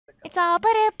It's all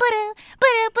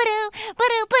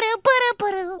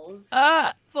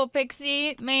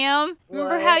Vulpixie, ma'am.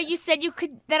 Remember how you said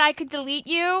that I could delete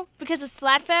you because of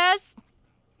Splatfest?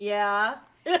 Yeah.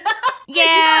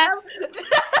 Yeah.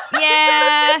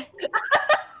 Yeah.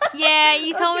 Yeah,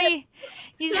 you told me.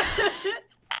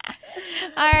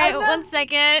 Alright, 1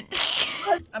 second.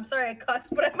 I'm sorry I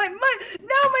cussed, but my mic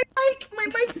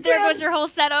stand. There goes your whole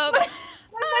setup. My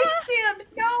mic stand.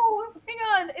 No, hang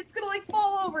on. It's gonna like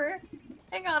fall over.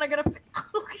 Hang on, I gotta.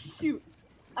 Oh shoot.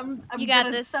 You got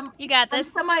this. You got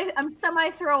this. I'm semi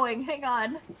throwing. Hang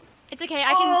on. It's okay.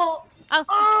 I can.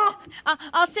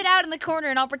 I'll sit out in the corner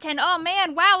and I'll pretend. Oh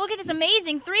man! Wow! Look at this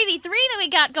amazing 3v3 that we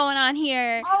got going on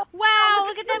here. Oh, wow!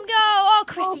 Look at them go! Oh,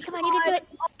 Christy, come on! You can do it.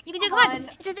 You can do it. Come on!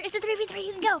 It's a 3v3.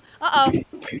 You can go. Uh oh.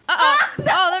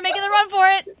 Oh, they're making the run for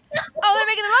it. Oh, they're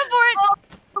making the run for it.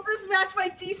 Oh, this match my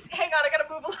DC. Hang on, I gotta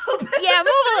move a little bit. Yeah,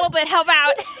 move a little bit. How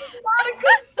about? Not a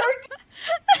good start.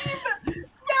 No.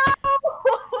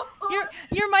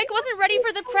 Your mic wasn't ready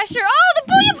for the pressure. Oh, the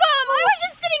booyah bomb! I was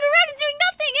just sitting around and doing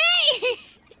nothing. Hey.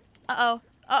 Uh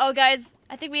oh, guys.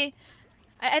 I think we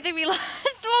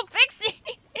lost Vulpixie.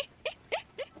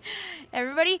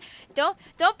 Everybody, don't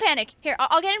panic. Here,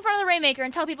 I'll get in front of the Rainmaker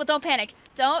and tell people don't panic.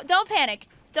 Don't panic.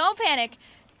 Don't panic.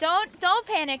 Don't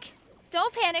panic.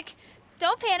 Don't panic.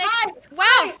 Don't panic. Hi.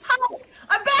 Wow. Hi.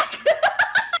 I'm back.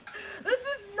 This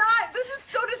is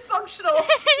so dysfunctional.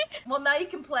 Well, now you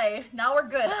can play. Now we're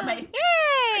good. Yay!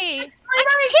 I can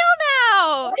kill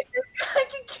now. I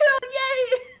can kill.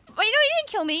 Yay! Well, you know you didn't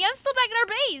kill me. I'm still back in our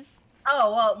base.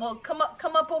 Oh well, come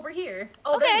up over here.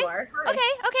 Oh, okay. There you are. Hi.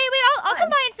 Okay. Wait, I'll come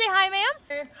by and say hi, ma'am.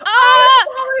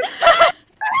 Oh!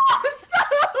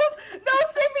 Stop! No,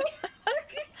 save me!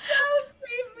 No,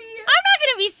 save me! I'm not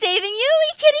gonna be saving you. Are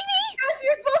you kidding me? Yes,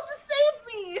 you're supposed to save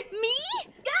me. Me?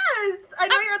 Yes, I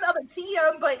know you're on the other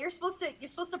team, but you're supposed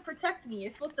to protect me.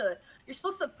 You're supposed to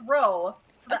throw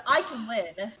so that I can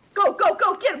win. Go!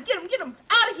 Get him!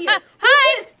 Out of here!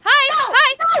 Hi! No!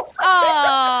 Oh,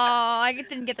 I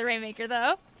didn't get the Rainmaker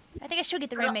though. I think I should get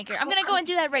the Rainmaker. I'm gonna go and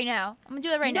do that right now. I'm gonna do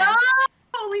that right now.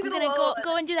 Leave I'm it gonna alone.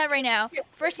 go and do that right now.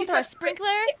 First, we'll throw a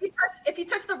sprinkler. If you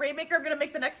touch the Rainmaker, I'm gonna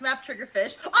make the next map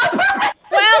Triggerfish. Oh,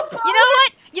 perfect! Well,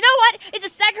 you know what? It's a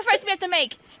sacrifice we have to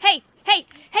make. Hey,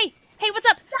 what's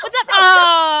up? What's up?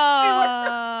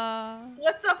 Oh.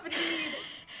 What's up, indeed?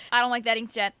 I don't like that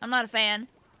Inkjet. I'm not a fan.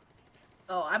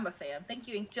 Oh, I'm a fan. Thank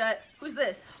you, Inkjet. Who's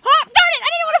this? Oh, darn it! I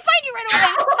didn't want to find you right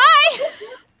away. Hi.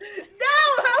 No!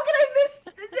 How can I miss?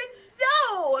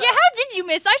 No! Yeah, how did you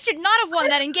miss? I should not have won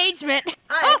that engagement.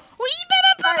 Hi. Oh,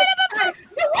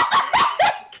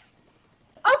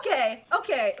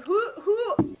 Okay. Who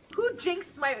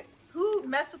jinxed my? Who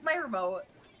messed with my remote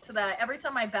so that every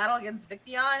time I battle against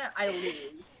Vicvillon, I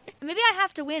lose? Maybe I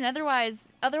have to win. Otherwise,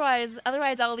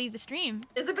 I'll leave the stream.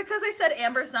 Is it because I said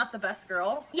Amber's not the best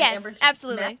girl? Yes,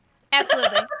 absolutely.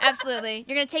 Absolutely.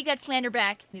 You're gonna take that slander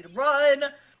back. I need to run.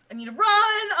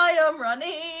 I am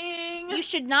running. You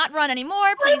should not run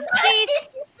anymore. Please cease.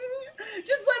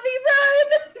 Just let me run.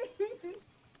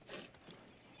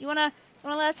 You wanna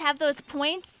let us have those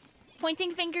points?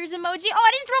 Pointing fingers emoji. Oh,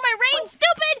 I didn't throw my rain.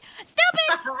 Stupid.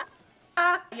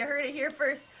 You heard it here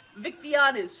first.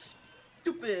 Vicvillon is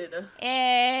stupid.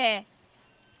 Eh.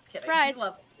 Surprise.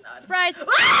 Surprise.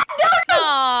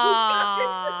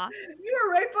 Ah, no! You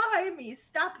were right behind me.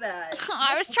 Stop that.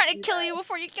 I was trying to kill you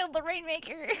before you killed the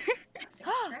Rainmaker.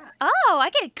 Oh,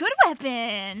 I get a good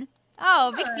weapon.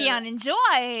 Oh, Vicvillon,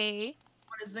 enjoy.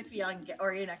 What does Vicvillon get?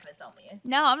 Or you're not going to tell me?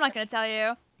 No, I'm not going to tell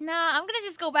you. Nah, I'm going to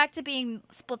just go back to being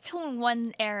Splatoon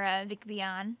 1 era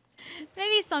Vicvillon.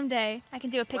 Maybe someday I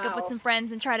can do a pickup with some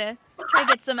friends and try to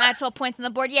get some actual points on the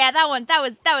board. Yeah, that was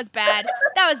bad.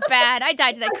 That was bad. I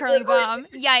died to that curling bomb.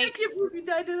 Yikes. I can't believe you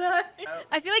died to that.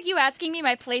 I feel like you asking me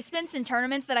my placements in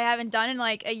tournaments that I haven't done in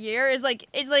like a year is like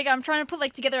I'm trying to put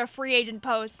like together a free agent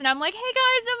post and I'm like, hey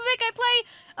guys, I'm Vic. I play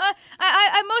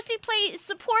I mostly play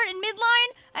support and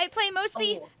midline. I play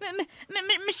mostly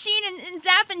Machine and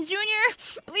Zap and Junior.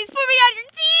 Please put me on your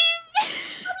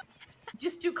team.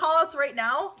 Just do callouts right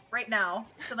now,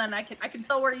 so then I can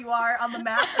tell where you are on the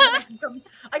map, and then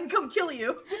I can come kill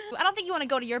you. I don't think you want to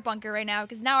go to your bunker right now,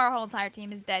 because now our whole entire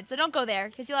team is dead. So don't go there,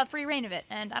 because you'll have free reign of it,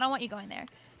 and I don't want you going there.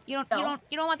 You don't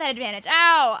want that advantage.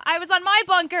 Ow! I was on my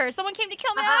bunker. Someone came to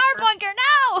kill me on our bunker.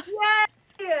 No!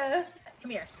 Yeah.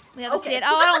 Come here. We have to see it.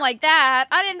 Oh, I don't like that.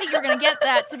 I didn't think you were gonna get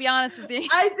that, to be honest with you.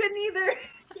 I didn't either.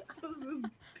 I was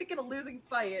picking a losing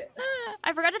fight.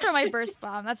 I forgot to throw my burst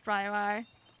bomb. That's probably why.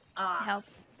 It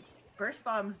helps. Burst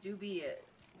bombs do be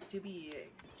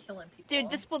killing people. Dude,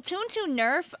 the Splatoon 2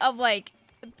 nerf of like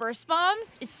burst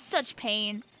bombs is such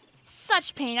pain.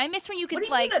 Such pain. I miss when you could What do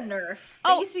you like. mean a nerf?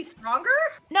 Oh. They used to be stronger?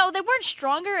 No, they weren't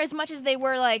stronger as much as they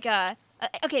were like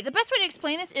okay, the best way to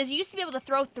explain this is you used to be able to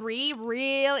throw 3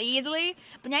 real easily,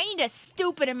 but now you need a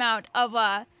stupid amount of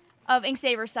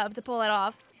Inksaver sub to pull it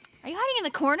off. Are you hiding in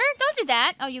the corner? Don't do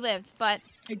that. Oh, you lived, but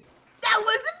That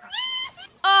wasn't me!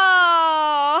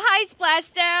 oh, hi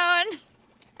Splashdown.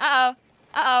 Uh-oh.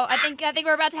 Uh-oh. I think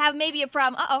we're about to have maybe a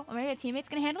problem. Uh-oh. Are my teammates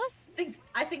gonna handle us?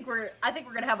 I think we're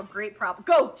gonna have a great problem.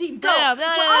 Go, team, go! No,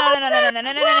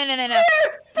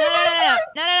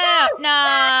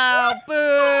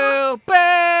 boo,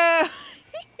 boo.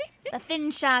 The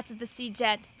thin shots of the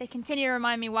Sea-Jet, they continue to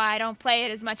remind me why I don't play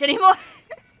it as much anymore.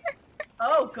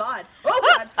 Oh god.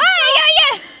 Oh god. Oh,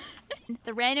 yeah.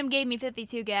 The random gave me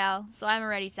 52 gal, so I'm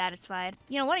already satisfied.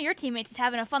 You know, one of your teammates is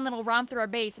having a fun little romp through our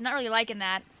base. I'm not really liking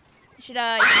that. You should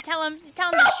tell him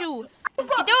to shoo.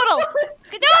 Skedoodle!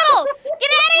 Skedoodle!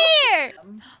 Get out of here!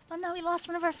 Oh no, we lost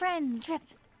one of our friends. Rip.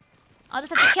 I'll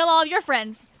just have to kill all of your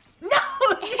friends. No!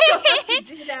 You don't have to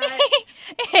do that.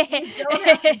 You don't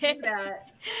have to do that.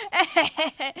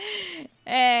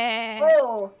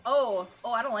 Oh,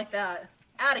 I don't like that.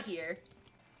 Out of here.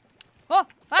 Oh,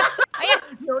 yeah.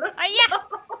 No. Yeah.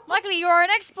 Luckily, you are an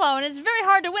Explo, and it's very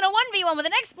hard to win a 1v1 with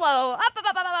an Explo. I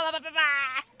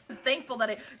was thankful that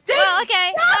it Well,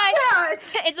 okay. That!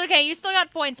 It's okay. You still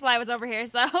got points while I was over here,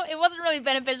 so it wasn't really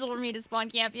beneficial for me to spawn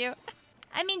camp you.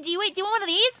 I mean, do you want one of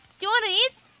these? Do you want one of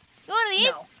these? You want one of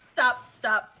these? No.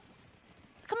 Stop.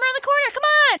 Come around the corner. Come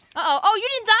on. Uh-oh. Oh, you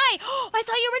didn't die. I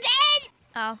thought you were dead.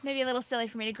 Oh, maybe a little silly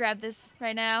for me to grab this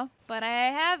right now, but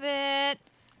I have it.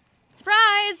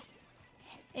 Surprise!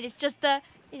 It's just a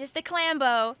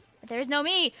clambo. But there's no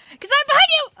me, cause I'm behind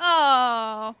you.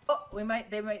 Oh. Oh, you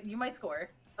might score.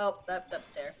 Oh, that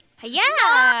there.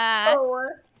 Yeah. No!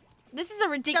 This is a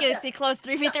ridiculously close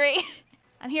 3v3.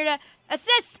 I'm here to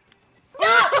assist. No!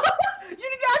 You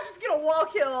did not just get a wall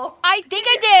kill. I think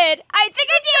I did.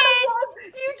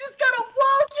 You just got a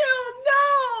wall kill.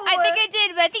 No! I think I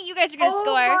did, but I think you guys are gonna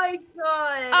score. Oh my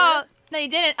god. Oh, no, you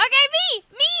didn't. Okay, me,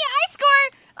 I score.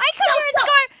 I come here and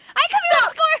score. I come here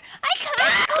and score. I score.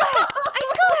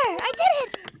 I did it.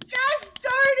 Gosh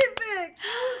darn it, Vic.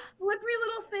 You slippery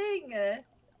little thing.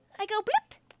 I go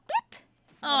blip, blip.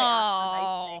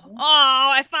 Nice thing.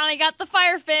 I finally got the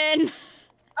fire fin.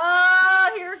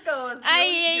 Oh, here it goes.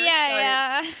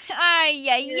 Yeah.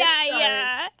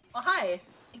 Oh, hi.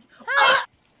 Hi.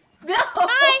 No.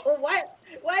 Hi.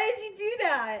 Why did you do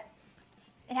that?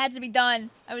 It had to be done.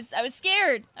 I was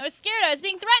scared. I was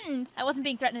being threatened. I wasn't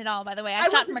being threatened at all, by the way. I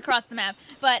shot from across the map.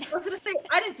 But I was gonna say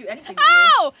I didn't do anything.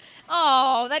 Ow!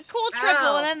 Oh, that cool triple,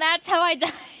 Ow. and then that's how I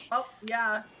died. Oh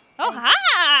yeah. Oh,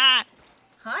 ha!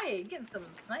 Hi, you're getting some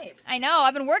snipes. I know.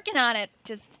 I've been working on it.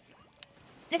 This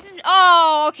is.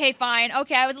 Oh, okay, fine.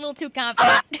 Okay, I was a little too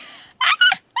confident.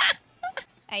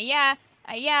 Yeah.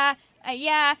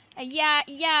 No,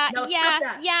 stop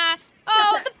that. Yeah.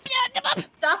 Oh,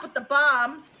 Stop with the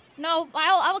bombs. No,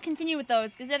 I will continue with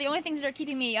those because they're the only things that are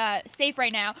keeping me safe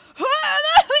right now.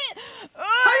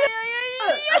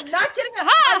 I'm not getting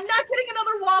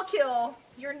another wall kill.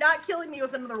 You're not killing me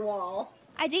with another wall.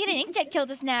 I did get an inkjet kill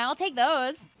just now. I'll take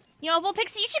those. You know,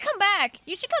 Vulpixie, you should come back.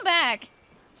 You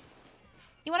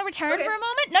want to return for a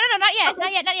moment? No, not yet.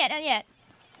 Not yet.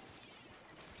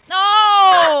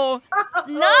 No!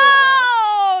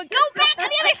 No! Go back on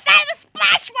the other side of the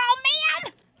splash wall,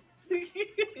 man!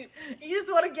 You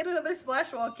just want to get another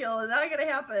splash wall kill. It's not gonna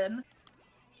happen.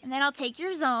 And then I'll take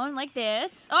your zone like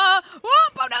this. Oh,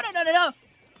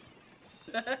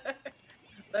 no.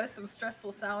 That was some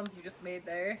stressful sounds you just made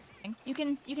there. You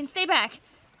can stay back.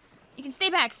 Stay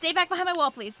back behind my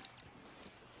wall, please.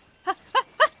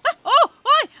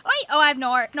 Oh, I have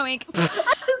no ink.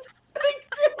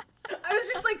 I was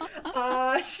just like,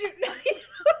 shoot.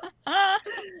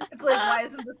 It's like, why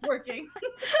isn't this working?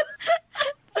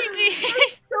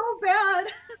 It's so bad.